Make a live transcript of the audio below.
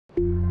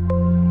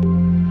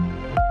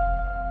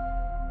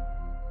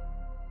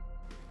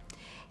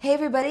Hey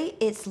everybody,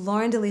 it's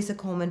Lauren DeLisa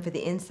Coleman for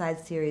the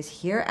Inside series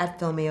here at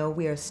Filmio.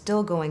 We are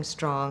still going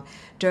strong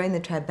during the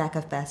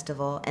Tribeca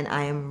Festival, and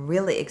I am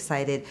really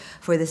excited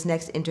for this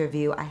next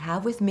interview. I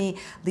have with me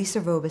Lisa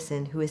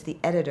Robeson, who is the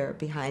editor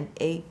behind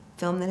a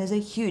film that has a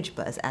huge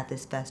buzz at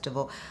this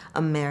festival,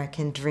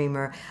 American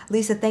Dreamer.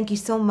 Lisa, thank you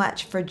so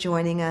much for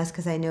joining us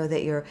because I know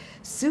that you're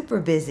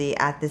super busy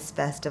at this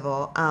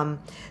festival.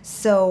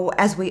 So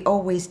as we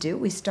always do,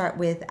 we start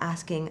with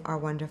asking our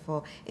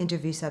wonderful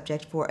interview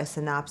subject for a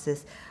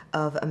synopsis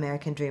of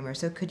American Dreamer.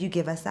 So could you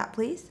give us that,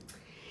 please?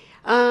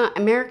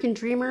 American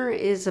Dreamer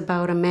is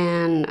about a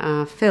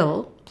man,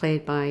 Phil,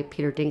 played by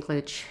Peter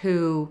Dinklage,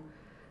 who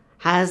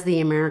has the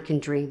American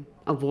dream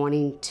of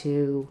wanting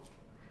to,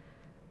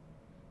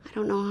 I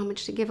don't know how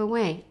much to give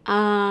away.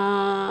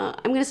 I'm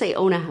going to say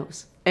own a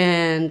house.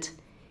 And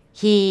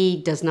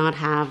he does not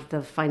have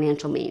the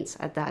financial means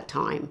at that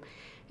time.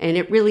 And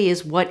it really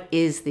is, what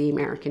is the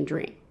American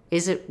dream?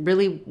 Is it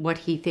really what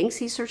he thinks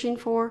he's searching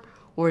for,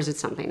 or is it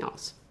something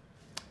else?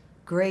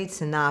 Great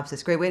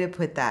synopsis. Great way to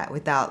put that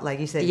without, like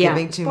you said, Yeah,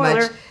 giving too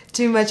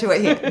much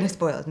away. Yeah, no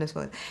spoilers, no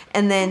spoilers.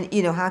 And then,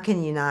 you know, how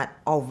can you not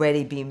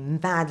already be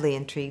madly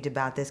intrigued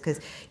about this?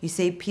 Because you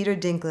say Peter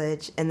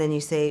Dinklage, and then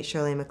you say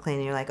Shirley MacLaine,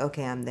 and you're like,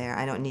 okay, I'm there.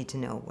 I don't need to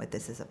know what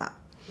this is about.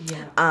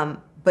 Yeah.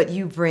 But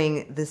you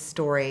bring this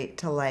story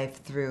to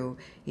life through,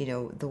 you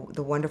know,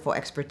 the wonderful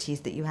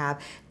expertise that you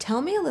have.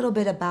 Tell me a little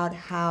bit about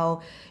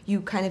how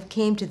you kind of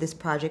came to this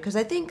project, because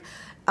I think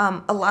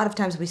a lot of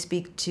times we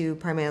speak to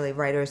primarily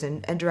writers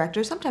and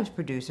directors, sometimes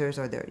producers,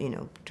 or they're, you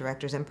know,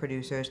 directors and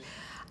producers.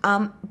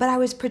 But I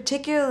was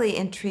particularly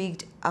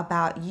intrigued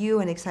about you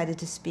and excited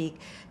to speak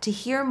to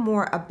hear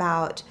more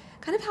about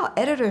kind of how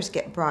editors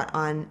get brought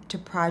on to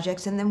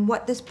projects, and then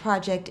what this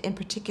project in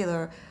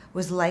particular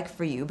was like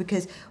for you,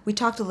 because we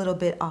talked a little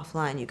bit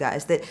offline, you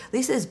guys, that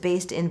Lisa is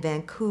based in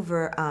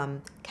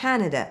Vancouver,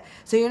 Canada.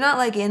 So you're not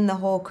like in the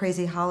whole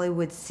crazy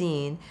Hollywood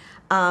scene.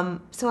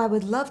 So I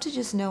would love to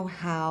just know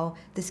how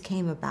this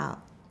came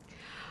about.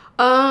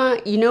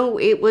 You know,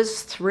 it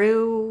was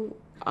through,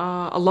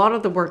 a lot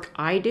of the work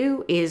I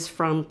do is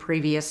from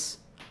previous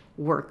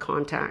work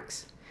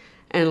contacts.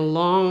 And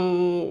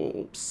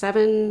along 6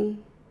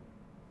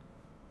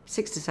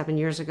 to 7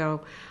 years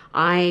ago,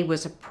 I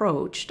was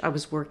approached. I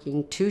was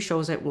working 2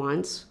 shows at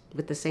once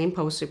with the same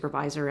post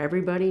supervisor.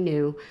 Everybody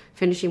knew,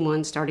 finishing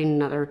one, starting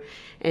another.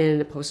 And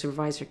the post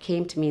supervisor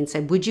came to me and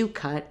said, would you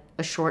cut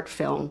a short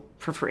film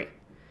for free?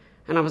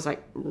 And I was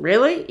like,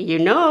 really? You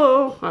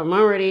know, I'm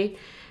already.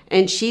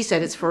 And she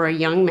said it's for a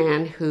young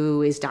man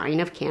who is dying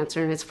of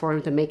cancer, and it's for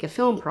him to make a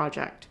film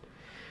project.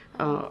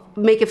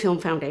 Make a film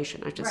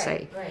foundation, I should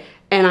say. Right.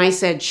 And I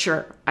said,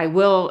 sure, I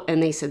will.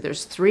 And they said,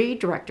 there's 3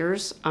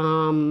 directors.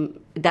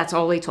 That's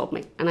all they told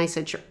me. And I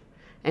said, sure.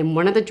 And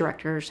one of the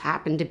directors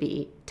happened to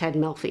be Ted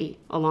Melfi,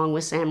 along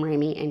with Sam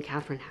Raimi and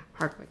Catherine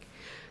Hardwicke.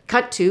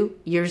 Cut 2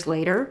 years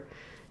later,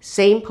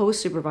 same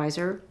post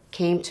supervisor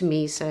came to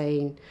me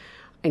saying,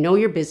 I know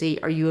you're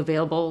busy. Are you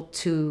available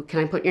to, can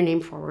I put your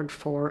name forward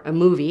for a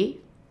movie,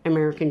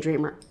 American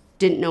Dreamer?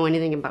 Didn't know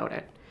anything about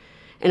it.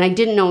 And I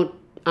didn't know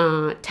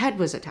Ted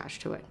was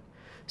attached to it.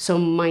 So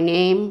my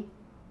name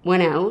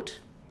went out.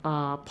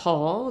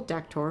 Paul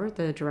Dector,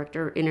 the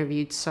director,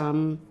 interviewed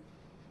some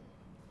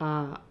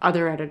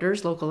other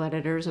editors, local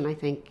editors, and I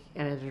think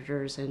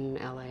editors in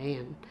LA.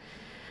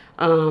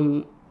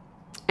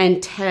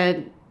 And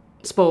Ted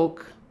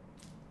spoke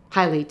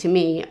highly to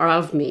me, or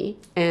of me.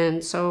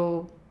 And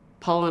so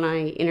Paul and I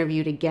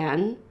interviewed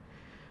again.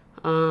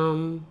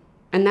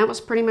 And that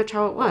was pretty much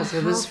how it was.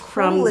 It was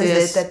from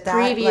this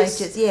previous...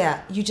 Like,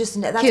 yeah, you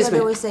just... That's what they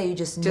always say. You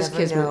just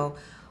never know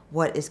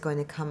what is going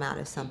to come out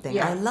of something.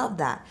 Yeah. I love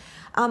that.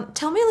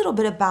 Tell me a little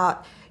bit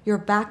about your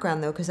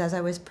background, though, because as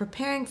I was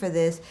preparing for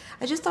this,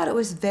 I just thought it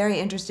was very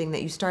interesting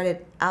that you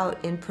started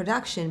out in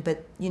production,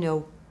 but, you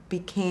know,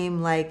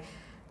 became like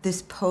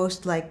this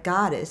post, like,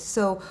 goddess.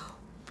 So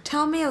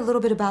tell me a little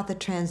bit about the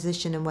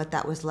transition and what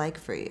that was like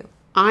for you.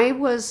 I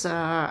was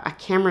a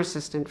camera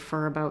assistant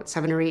for about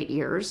 7 or 8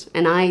 years,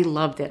 and I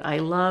loved it. I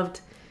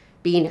loved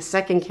being a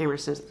second camera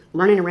assistant,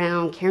 running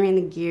around, carrying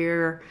the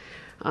gear.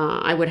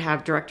 I would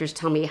have directors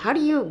tell me,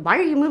 why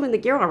are you moving the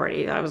gear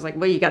already? I was like,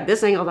 well, you got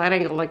this angle, that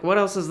angle, like, what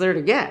else is there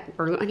to get?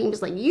 And he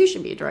was like, you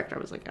should be a director. I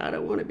was like, I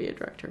don't want to be a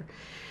director.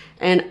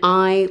 And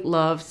I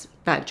loved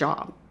that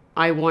job.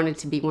 I wanted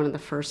to be one of the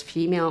first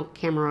female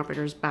camera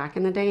operators back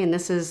in the day, and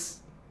this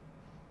is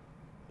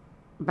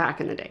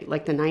back in the day,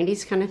 like the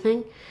 90s kind of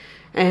thing.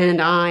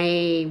 And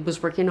I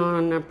was working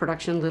on a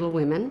production, Little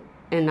Women,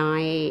 and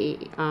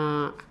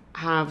I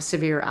have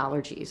severe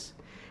allergies.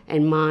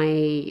 And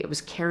I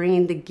was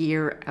carrying the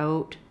gear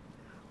out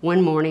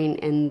one morning,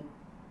 and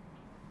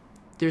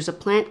there's a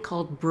plant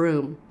called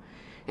broom,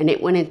 and it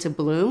went into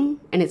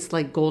bloom, and it's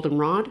like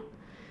goldenrod.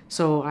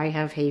 So I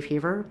have hay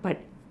fever,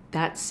 but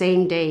that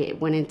same day it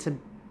went into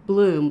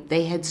bloom.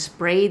 They had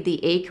sprayed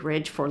the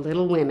acreage for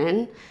Little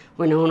Women,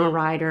 Winona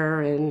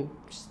Ryder and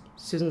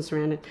Susan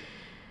Sarandon,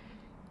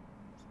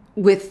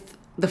 with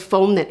the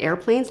foam that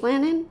airplanes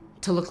land in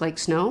to look like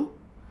snow.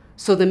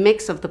 So the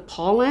mix of the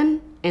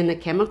pollen and the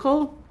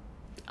chemical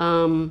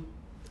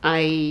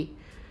I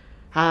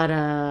had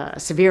a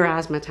severe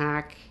asthma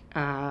attack.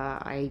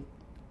 I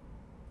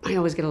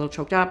always get a little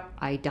choked up.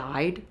 I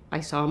died.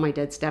 I saw my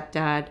dead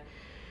stepdad.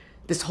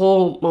 This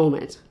whole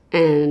moment,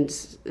 and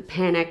the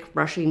panic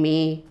rushing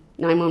me,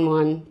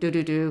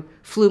 911,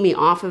 flew me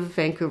off of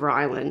Vancouver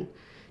Island.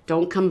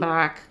 Don't come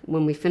back.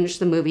 When we finish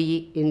the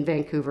movie in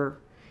Vancouver,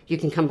 you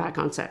can come back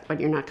on set, but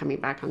you're not coming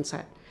back on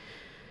set.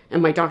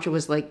 And my doctor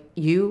was like,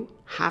 you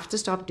have to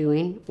stop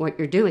doing what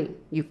you're doing.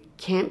 You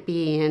can't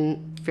be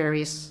in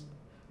various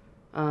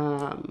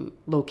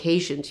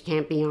locations. You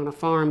can't be on a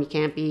farm. You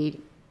can't be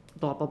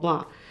blah, blah,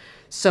 blah.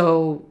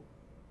 So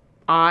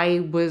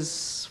I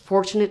was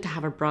fortunate to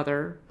have a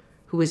brother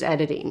who was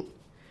editing.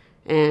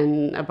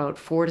 And about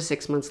 4 to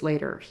 6 months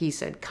later, he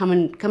said, come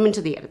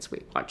into the edit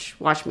suite.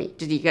 Watch me.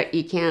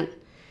 You can't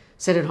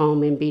sit at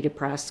home and be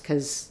depressed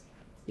because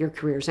your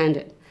career's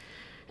ended.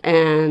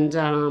 And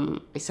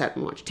I sat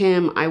and watched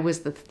him. I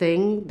was the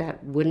thing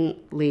that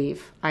wouldn't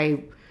leave.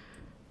 I,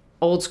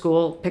 old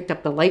school, picked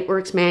up the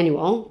Lightworks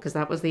manual, because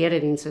that was the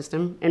editing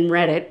system, and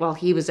read it while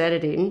he was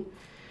editing.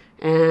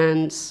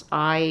 And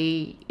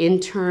I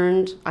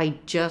interned. I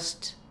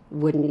just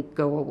wouldn't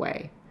go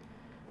away.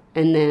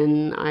 And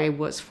then I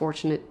was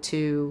fortunate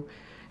to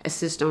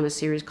assist on a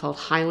series called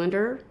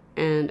Highlander.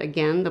 And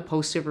again, the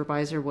post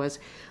supervisor was,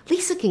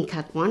 Lisa can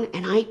cut one.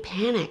 And I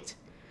panicked.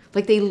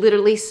 Like, they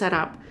literally set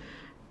up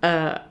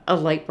a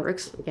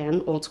Lightworks,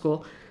 again, old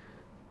school,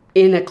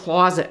 in a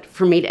closet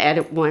for me to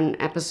edit one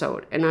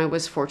episode. And I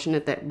was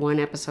fortunate that one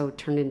episode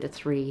turned into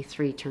 3,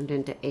 3 turned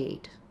into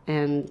 8.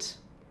 And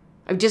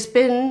I've just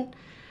been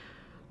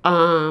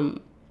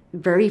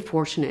very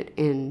fortunate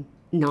in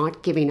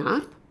not giving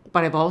up,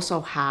 but I've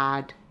also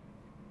had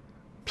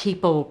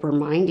people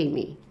reminding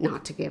me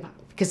not to give up,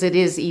 because it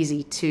is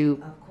easy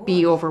to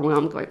be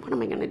overwhelmed going, what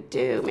am I going to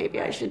do? Maybe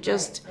I should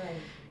just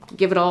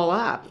give it all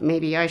up.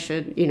 Maybe I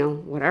should,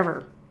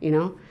 whatever,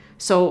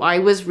 So I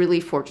was really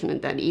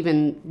fortunate that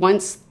even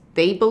once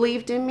they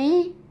believed in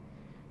me,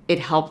 it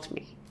helped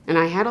me. And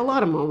I had a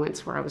lot of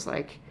moments where I was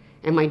like,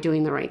 am I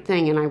doing the right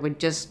thing? And I would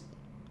just,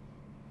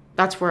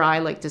 that's where I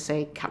like to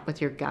say, cut with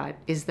your gut,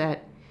 is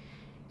that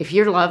if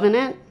you're loving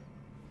it,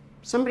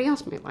 somebody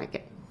else might like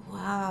it.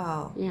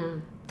 Wow. Yeah.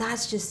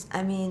 That's just,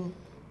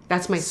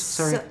 That's my,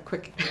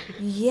 quick.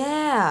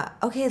 Yeah.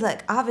 Okay,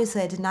 like,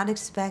 obviously I did not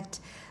expect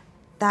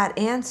that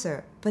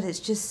answer, but it's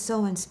just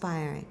so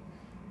inspiring.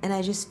 And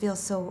I just feel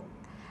so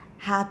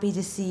happy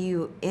to see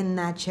you in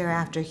that chair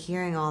after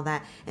hearing all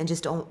that, and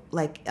just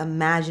like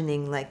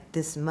imagining like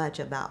this much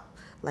about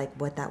like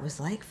what that was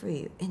like for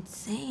you.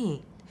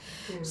 Insane.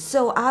 Yeah.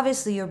 So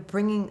obviously you're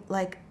bringing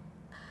like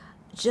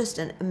just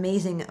an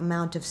amazing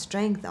amount of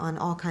strength on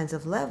all kinds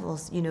of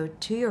levels,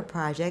 to your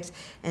projects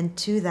and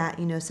to that,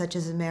 such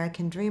as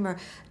American Dreamer.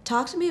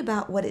 Talk to me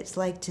about what it's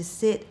like to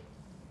sit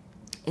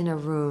in a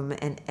room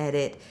and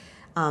edit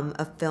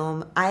a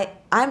film. I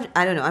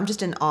don't know, I'm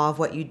just in awe of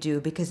what you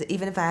do, because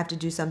even if I have to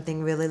do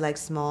something really like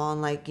small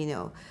and like,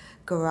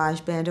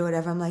 GarageBand or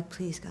whatever, I'm like,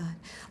 please God,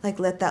 like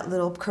let that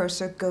little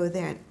cursor go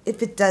there. And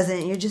if it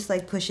doesn't, you're just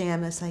like pushing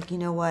them. It's like, you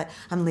know what?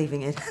 I'm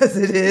leaving it as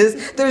it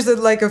is. There's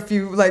like a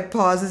few like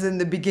pauses in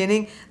the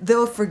beginning.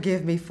 They'll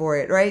forgive me for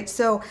it, right?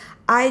 So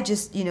I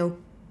just,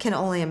 can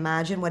only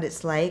imagine what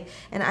it's like.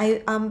 And I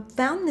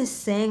found this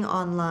saying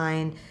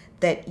online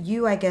that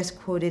you, I guess,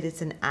 quoted.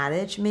 It's an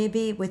adage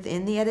maybe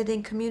within the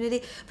editing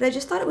community, but I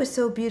just thought it was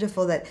so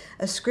beautiful that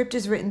a script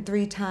is written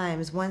 3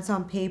 times, once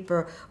on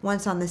paper,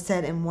 once on the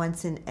set, and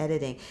once in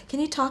editing. Can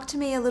you talk to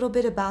me a little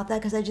bit about that?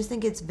 Because I just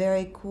think it's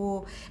very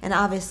cool and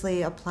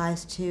obviously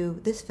applies to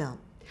this film.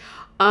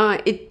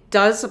 It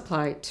does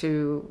apply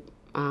to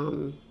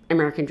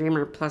American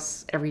Dreamer,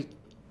 plus every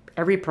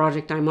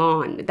project I'm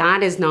on.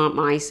 That is not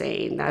my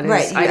saying. That is,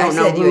 right. I don't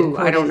know who.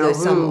 I don't know who.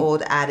 Some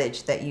old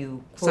adage that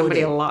you quoted. Somebody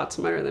a lot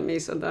smarter than me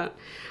said that.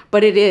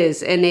 But it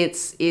is, and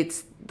it's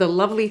the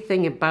lovely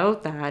thing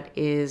about that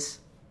is,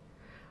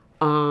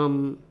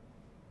 I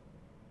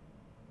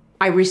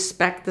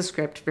respect the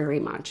script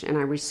very much, and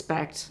I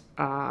respect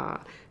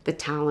the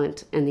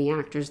talent and the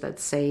actors that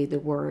say the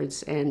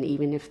words, and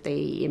even if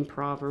they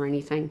improv or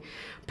anything.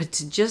 But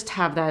to just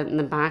have that in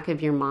the back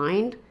of your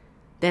mind,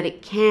 that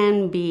it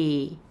can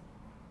be,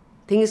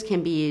 things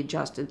can be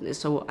adjusted.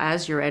 So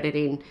as you're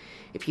editing,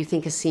 if you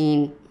think a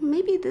scene,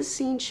 maybe this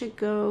scene should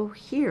go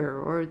here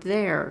or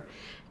there.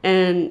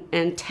 And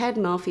Ted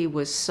Melfi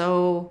was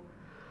so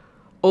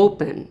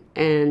open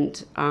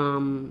and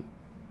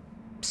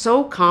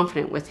so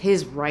confident with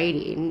his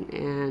writing,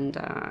 and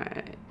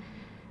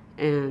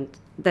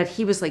that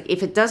he was like,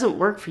 if it doesn't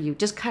work for you,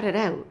 just cut it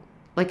out.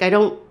 Like, I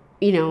don't,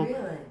 Really?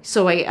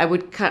 So I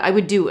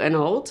would do an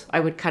alt.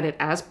 I would cut it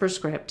as per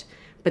script,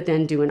 but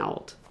then do an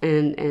alt,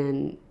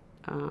 and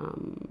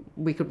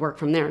we could work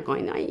from there,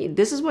 going,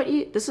 this is what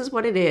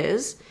it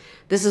is,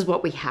 this is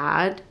what we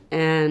had.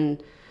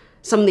 And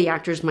some of the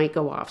actors might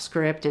go off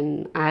script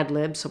and ad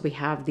lib, so we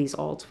have these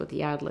alts with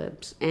the ad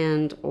libs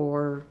and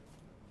or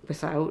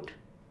without.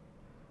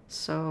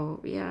 So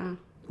yeah.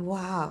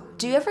 Wow.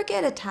 Do you ever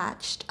get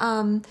attached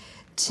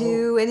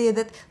to any of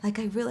that? Like,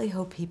 I really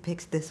hope he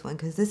picks this one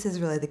because this is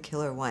really the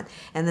killer one.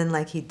 And then,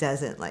 like, he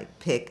doesn't, like,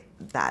 pick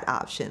that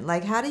option.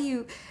 Like, how do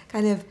you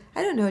kind of,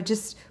 I don't know,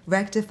 just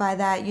rectify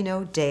that, you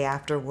know, day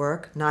after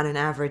work, not an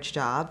average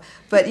job.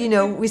 But, you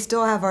know, we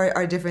still have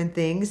our different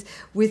things.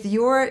 With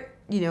your,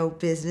 you know,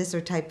 business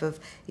or type of,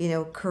 you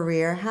know,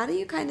 career, how do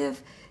you kind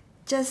of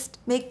just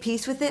make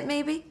peace with it,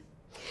 maybe?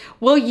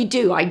 Well, you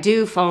do. I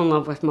do fall in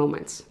love with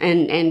moments.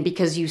 And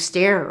because you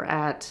stare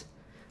at,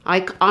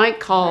 I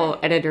call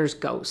editors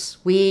ghosts.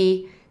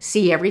 We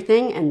see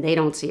everything and they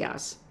don't see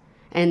us.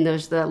 And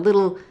there's the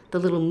little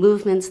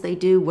movements they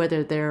do,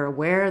 whether they're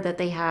aware that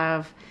they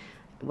have,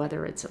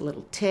 whether it's a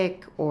little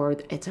tick or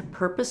it's a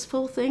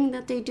purposeful thing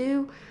that they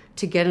do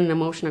to get an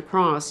emotion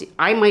across.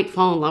 I might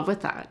fall in love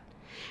with that.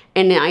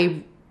 And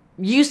I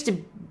used to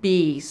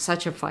be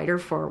such a fighter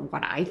for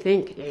what I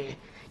think,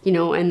 you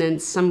know, and then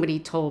somebody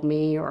told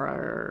me,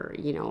 or,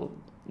 you know,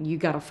 you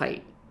got to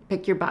fight,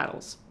 pick your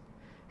battles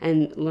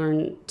and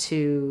learn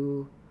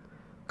to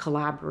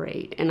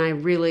collaborate. And I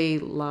really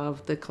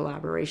love the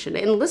collaboration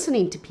and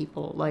listening to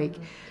people. Like,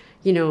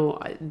 you know,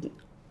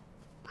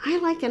 I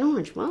like an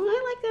orange. Well,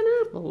 I like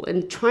an apple,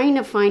 and trying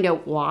to find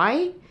out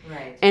why.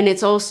 Right. And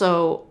it's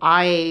also,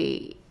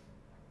 I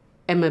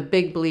am a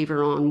big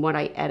believer on what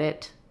I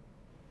edit.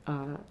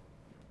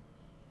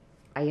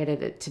 I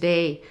edit it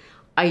today.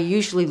 I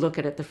usually look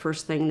at it the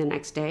first thing the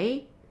next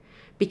day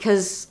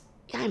because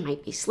I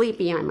might be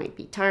sleepy, I might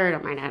be tired, I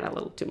might have had a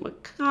little too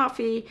much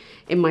coffee,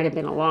 it might have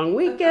been a long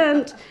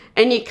weekend,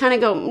 and you kind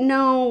of go,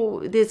 no,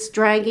 it's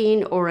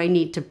dragging, or I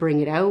need to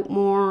bring it out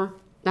more,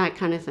 that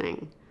kind of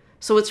thing.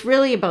 So it's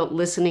really about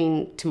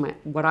listening to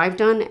what I've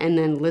done and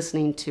then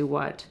listening to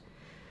what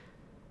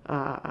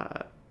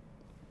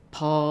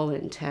Paul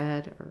and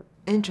Ted are.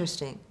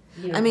 Interesting.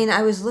 You know. I mean,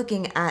 I was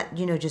looking at,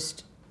 you know,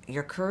 just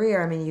your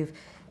career. I mean, you've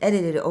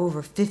edited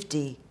over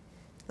 50,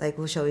 like,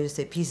 shall we just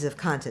say, pieces of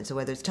content, so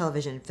whether it's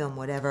television, film,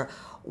 whatever.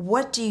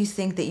 What do you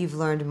think that you've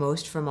learned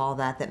most from all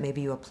that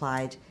maybe you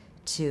applied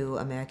to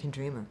American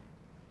Dreamer?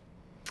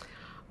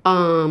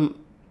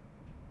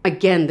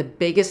 Again, the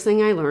biggest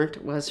thing I learned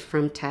was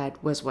from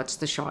Ted was, what's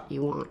the shot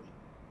you want?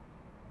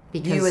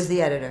 Because you as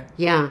the editor.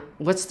 Yeah,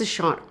 what's the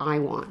shot I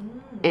want?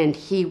 And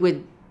he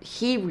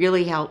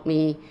really helped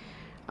me.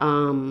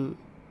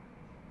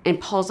 And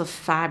Paul's a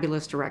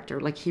fabulous director.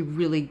 Like, he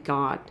really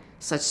got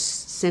such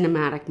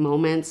cinematic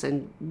moments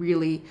and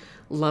really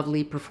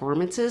lovely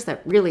performances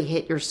that really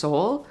hit your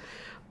soul.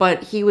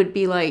 But he would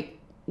be like,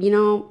 you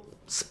know,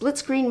 split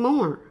screen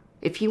more.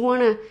 If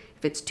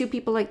it's two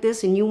people like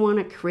this and you want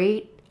to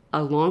create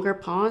a longer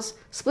pause,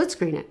 split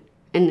screen it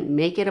and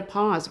make it a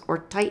pause, or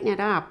tighten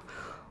it up,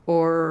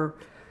 or,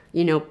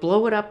 you know,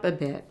 blow it up a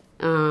bit.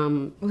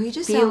 Well, you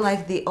just sound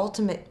like the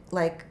ultimate,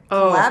 like,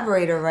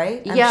 collaborator,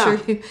 right? I'm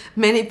sure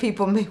many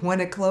people may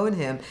want to clone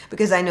him,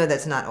 because I know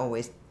that's not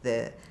always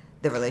the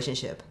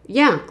relationship.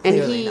 Yeah,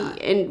 Clearly not.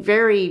 And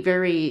very,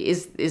 very,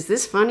 is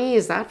this funny?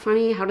 Is that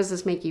funny? How does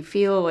this make you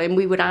feel? And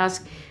we would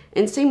ask,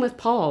 and same with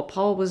Paul.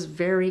 Paul was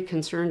very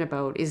concerned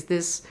about, is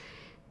this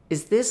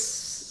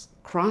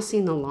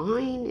crossing the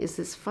line? Is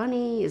this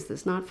funny? Is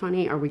this not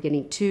funny? Are we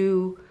getting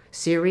too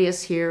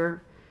serious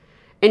here?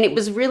 And it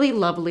was really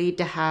lovely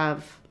to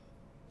have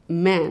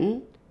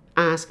men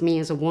ask me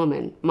as a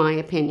woman my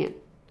opinion.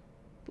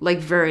 Like,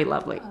 very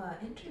lovely.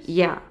 Interesting.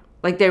 Yeah,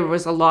 like there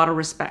was a lot of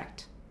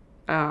respect.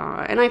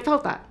 And I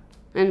felt that,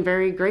 and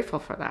very grateful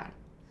for that.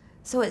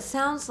 So it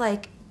sounds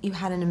like you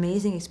had an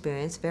amazing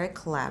experience, very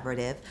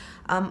collaborative.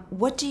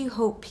 What do you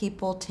hope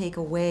people take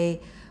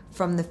away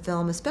from the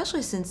film,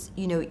 especially since,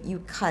 you know, you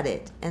cut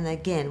it? And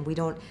again, we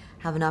don't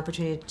have an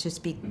opportunity to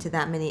speak to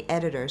that many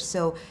editors.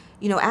 So,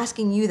 you know,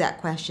 asking you that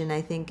question,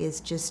 I think, is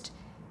just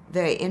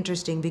very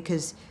interesting,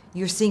 because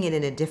you're seeing it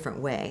in a different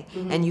way.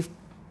 Mm-hmm. And you've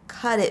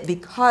cut it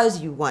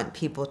because you want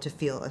people to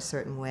feel a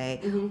certain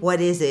way. Mm-hmm.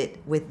 What is it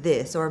with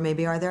this? Or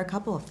maybe are there a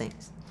couple of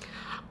things?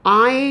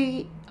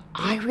 I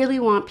really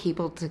want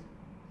people to,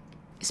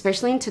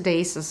 especially in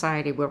today's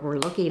society where we're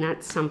looking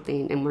at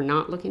something and we're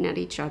not looking at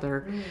each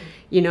other,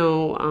 you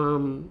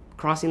know,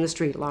 crossing the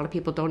street, a lot of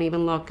people don't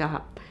even look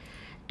up.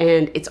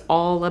 And it's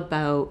all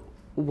about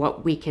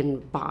what we can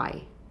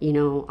buy. You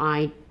know,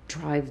 I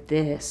drive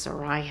this,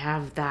 or I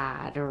have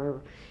that,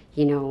 or,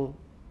 you know,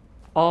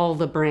 all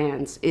the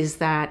brands. Is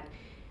that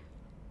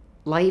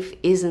life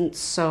isn't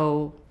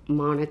so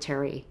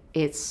monetary.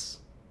 It's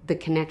the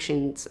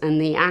connections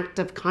and the act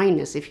of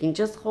kindness. If you can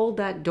just hold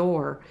that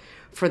door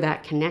for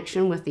that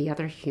connection with the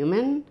other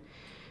human,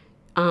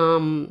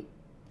 and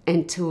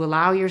to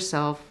allow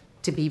yourself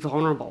to be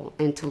vulnerable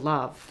and to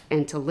love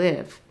and to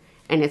live.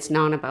 And it's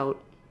not about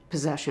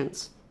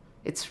possessions.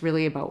 It's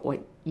really about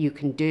what you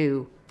can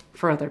do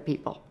for other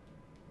people.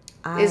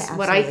 Is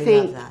what I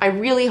think. I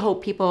really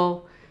hope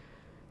people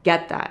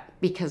get that,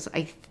 because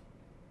I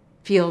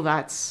feel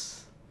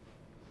that's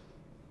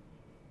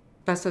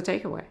the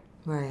takeaway.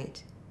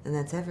 Right. And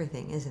that's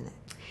everything, isn't it?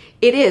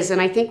 It is.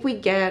 And I think we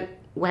get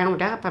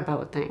wound up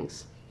about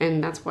things.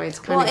 and that's why it's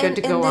kind of good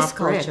to go off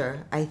grid. In this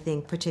culture, I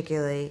think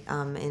particularly,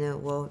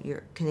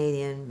 you're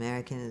Canadian,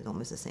 American is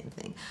almost the same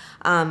thing.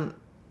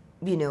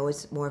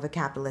 It's more of a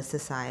capitalist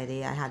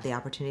society. I had the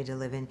opportunity to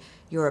live in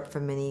Europe for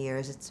many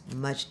years. It's a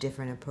much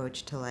different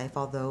approach to life,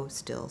 although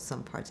still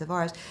some parts of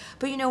ours.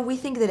 But, we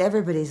think that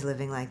everybody's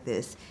living like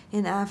this.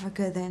 In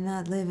Africa, they're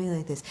not living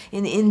like this.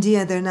 In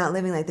India, they're not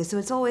living like this. So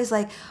it's always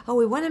like, oh,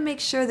 we want to make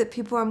sure that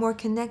people are more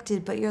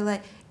connected, but you're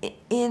like,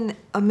 in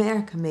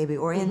America maybe,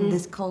 or in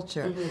this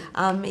culture.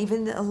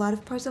 Even a lot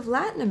of parts of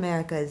Latin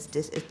America, it's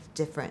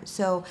different.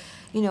 So,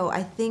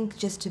 I think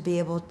just to be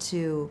able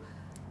to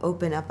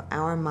open up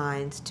our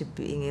minds to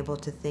being able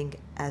to think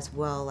as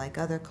well like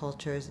other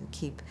cultures and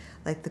keep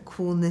like the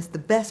coolness, the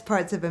best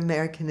parts of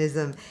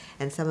Americanism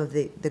and some of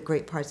the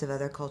great parts of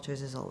other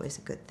cultures is always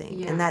a good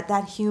thing. And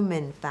that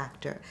human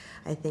factor,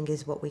 I think,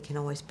 is what we can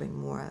always bring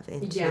more of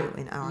into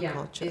in our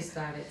culture.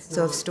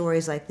 So if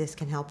stories like this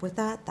can help with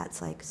that,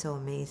 that's like so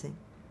amazing.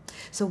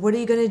 So what are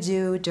you going to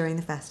do during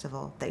the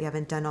festival that you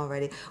haven't done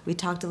already? We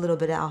talked a little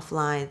bit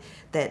offline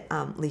that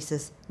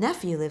Lisa's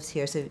nephew lives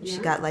here, so she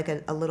got like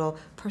a little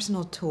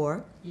personal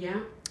tour. Yeah.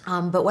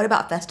 But what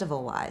about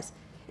festival-wise?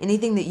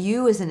 Anything that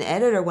you as an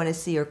editor want to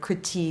see or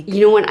critique?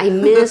 You know what? I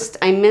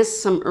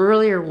missed some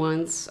earlier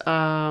ones,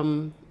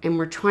 and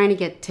we're trying to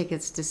get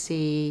tickets to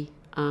see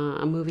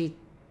a movie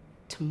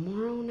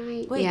tomorrow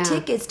night. Wait,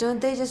 tickets? Don't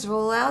they just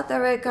roll out the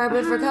red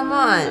carpet for? Come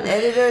on,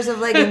 editors of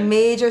like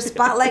major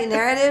spotlight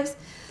narratives.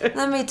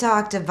 Let me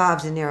talk to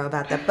Bob De Niro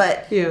about that.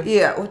 But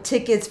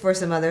tickets for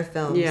some other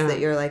films that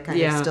you're like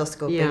kind of still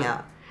scoping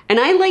out.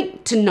 And I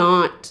like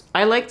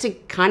to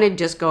kind of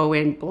just go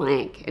in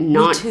blank and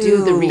not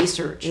do the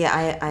research.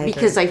 Yeah, I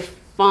because agree. I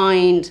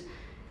find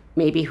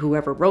maybe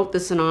whoever wrote the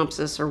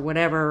synopsis or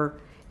whatever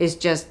it's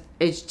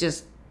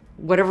just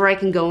whatever I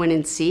can go in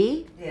and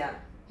see. Yeah.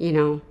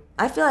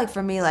 I feel like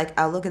for me, like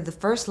I'll look at the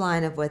first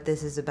line of what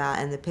this is about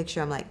and the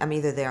picture, I'm like, I'm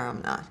either there or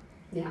I'm not.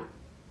 Yeah.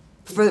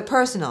 For the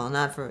personal,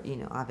 not for,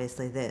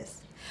 obviously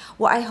this.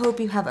 Well, I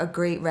hope you have a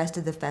great rest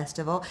of the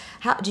festival.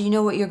 Do you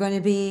know what you're going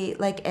to be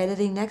like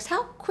editing next?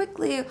 How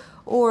quickly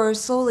or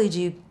slowly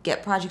do you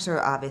get projects? Or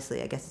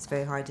obviously, I guess it's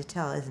very hard to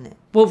tell, isn't it?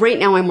 Well, right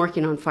now I'm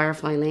working on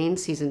Firefly Lane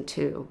season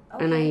 2,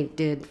 and I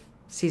did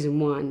season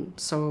 1,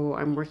 so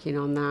I'm working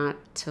on that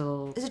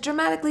till. Is it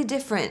dramatically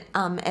different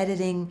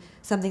editing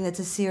something that's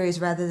a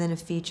series rather than a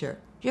feature?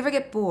 Do you ever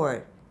get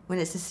bored when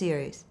it's a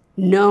series?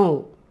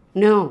 No.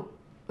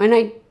 And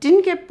I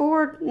didn't get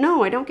bored.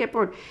 No, I don't get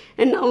bored.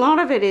 And a lot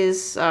of it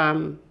is,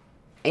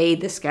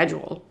 the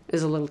schedule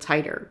is a little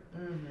tighter.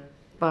 Mm-hmm.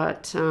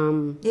 But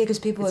because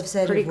people have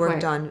said who've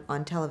worked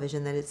on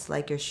television that it's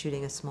like you're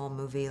shooting a small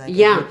movie like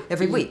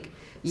every week.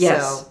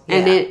 Yes, so,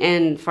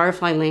 and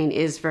Firefly Lane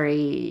is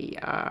very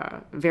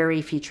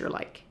very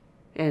feature-like,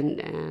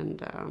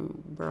 and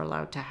we're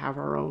allowed to have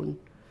our own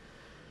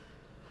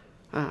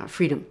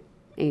freedom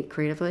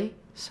creatively.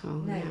 So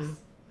nice.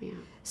 Yeah.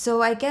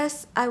 So I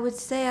guess I would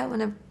say I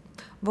want to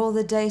roll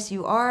the dice.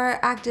 You are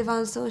active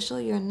on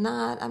social. You're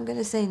not. I'm going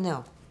to say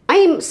no.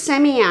 I'm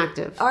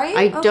semi-active. Are you?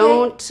 I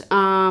don't.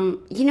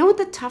 You know what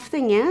the tough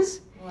thing is?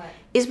 What?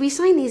 Is we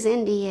sign these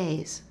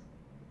NDAs.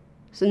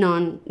 It's a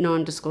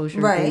non-disclosure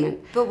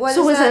agreement. But what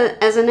so is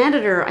that? As an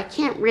editor, I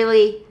can't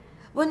really.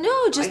 Well,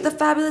 no, just the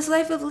fabulous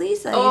life of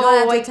Lisa. You Oh, don't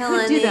have to I tell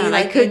could do that.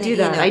 like, I could do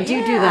that. I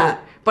do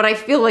that. But I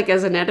feel like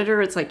as an editor,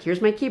 it's like,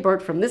 here's my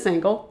keyboard from this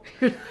angle.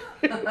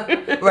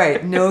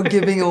 Right, no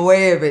giving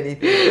away of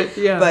anything.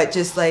 Yeah. But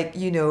just like,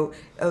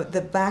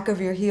 the back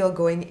of your heel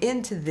going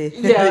into the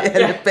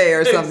bay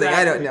or something. Exactly.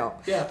 I don't know.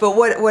 Yeah. But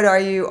what are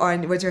you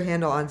on? What's your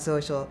handle on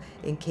social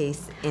in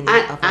case any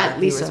of our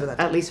viewers would like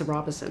to? At Lisa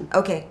Robinson.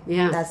 Okay.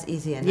 Yeah. That's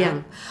easy enough.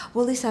 Yeah.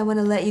 Well, Lisa, I want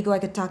to let you go. I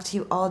could talk to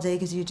you all day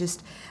because you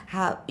just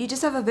have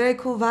a very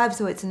cool vibe.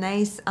 So it's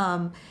nice.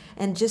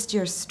 And just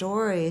your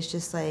story is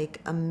just like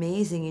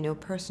amazing,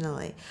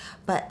 personally.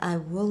 But I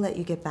will let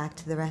you get back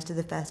to the rest of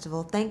the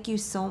festival. Thank you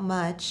so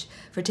much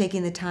for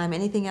taking the time.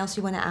 Anything else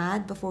you want to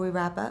add before we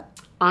wrap up?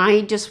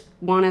 I just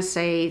want to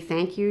say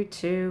thank you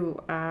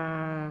to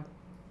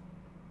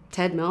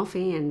Ted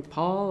Melfi and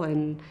Paul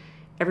and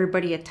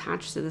everybody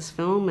attached to this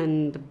film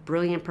and the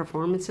brilliant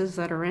performances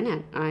that are in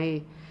it.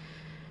 I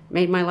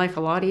made my life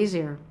a lot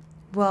easier.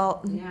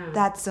 Well,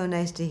 That's so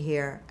nice to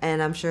hear.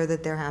 And I'm sure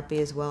that they're happy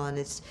as well. And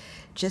it's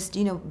just,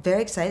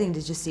 very exciting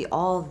to just see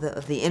all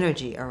of the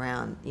energy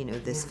around,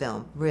 this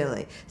film,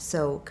 really.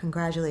 So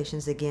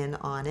congratulations again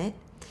on it.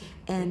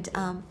 And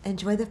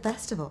enjoy the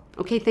festival.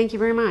 Okay, thank you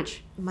very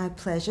much. My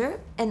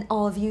pleasure. And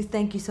all of you,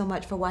 thank you so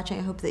much for watching.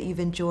 I hope that you've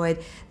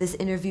enjoyed this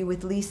interview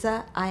with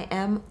Lisa. I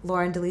am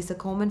Lauren DeLisa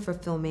Coleman for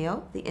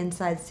Filmeo, the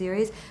Inside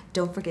series.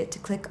 Don't forget to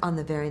click on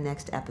the very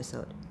next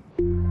episode.